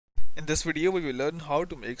In this video, we will learn how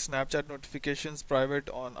to make Snapchat notifications private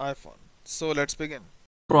on iPhone. So let's begin.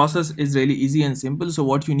 Process is really easy and simple. So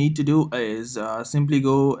what you need to do is simply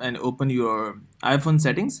go and open your iPhone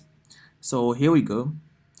settings. So here we go.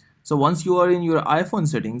 So once you are in your iPhone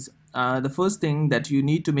settings, the first thing that you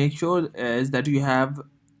need to make sure is that you have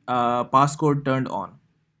passcode turned on.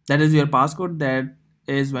 That is your passcode. That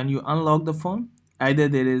is when you unlock the phone. Either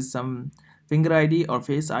there is some finger ID or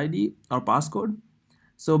face ID or passcode.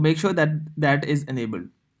 So make sure that that is enabled.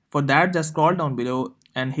 For that, just scroll down below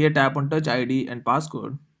and here tap on touch ID and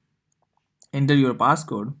passcode. Enter your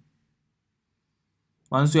passcode.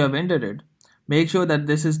 Once you have entered it, make sure that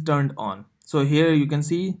this is turned on. So here you can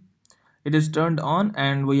see it is turned on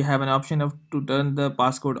and we have an option of to turn the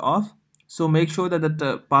passcode off. So make sure that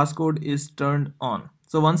the passcode is turned on.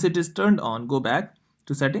 So once it is turned on, go back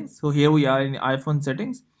to settings. So here we are in iPhone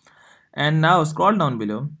settings, and now scroll down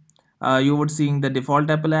below. You would seeing the default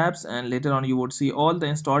Apple apps, and later on you would see all the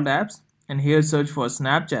installed apps, and here search for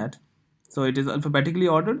Snapchat. So it is alphabetically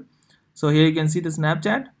ordered. So here you can see the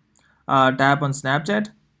Snapchat. Tap on Snapchat.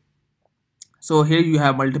 So here you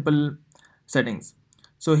have multiple settings.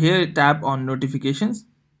 So here tap on notifications.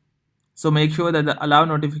 So make sure that the allow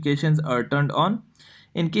notifications are turned on.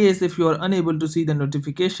 In case if you are unable to see the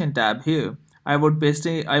notification tab here, I would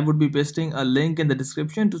be pasting a link in the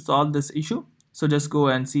description to solve this issue. So just go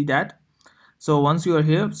and see that. So once you are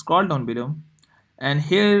here, scroll down below, and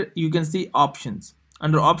here you can see options.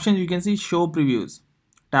 Under options you can see show previews.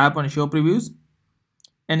 Tap on show previews,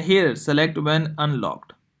 and here select when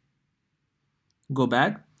unlocked. Go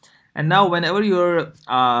back, and now whenever your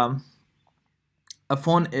a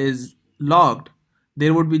phone is locked,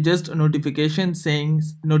 there would be just a notification saying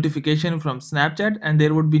notification from Snapchat, and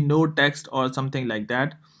there would be no text or something like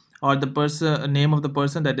that, or the person name of the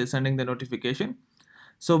person that is sending the notification.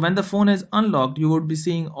 So when the phone is unlocked, you would be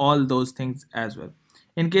seeing all those things as well.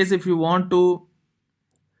 In case if you want to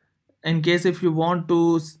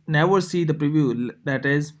never see the preview, that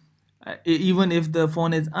is even if the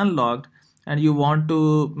phone is unlocked and you want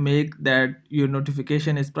to make that your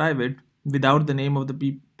notification is private without the name of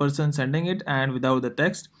the person sending it and without the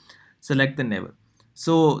text, select the never.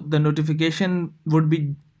 So the notification would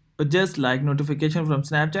be just like notification from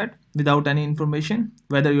Snapchat without any information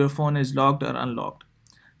whether your phone is locked or unlocked.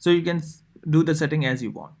 So you can do the setting as you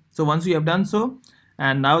want. So once you have done so,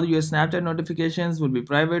 and now your Snapchat notifications will be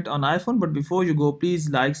private on iPhone. But before you go, please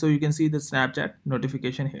like so you can see the Snapchat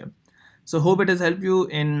notification here. So hope it has helped you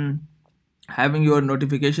in having your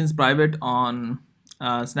notifications private on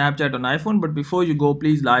Snapchat on iPhone. But before you go,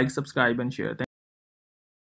 please like, subscribe and share.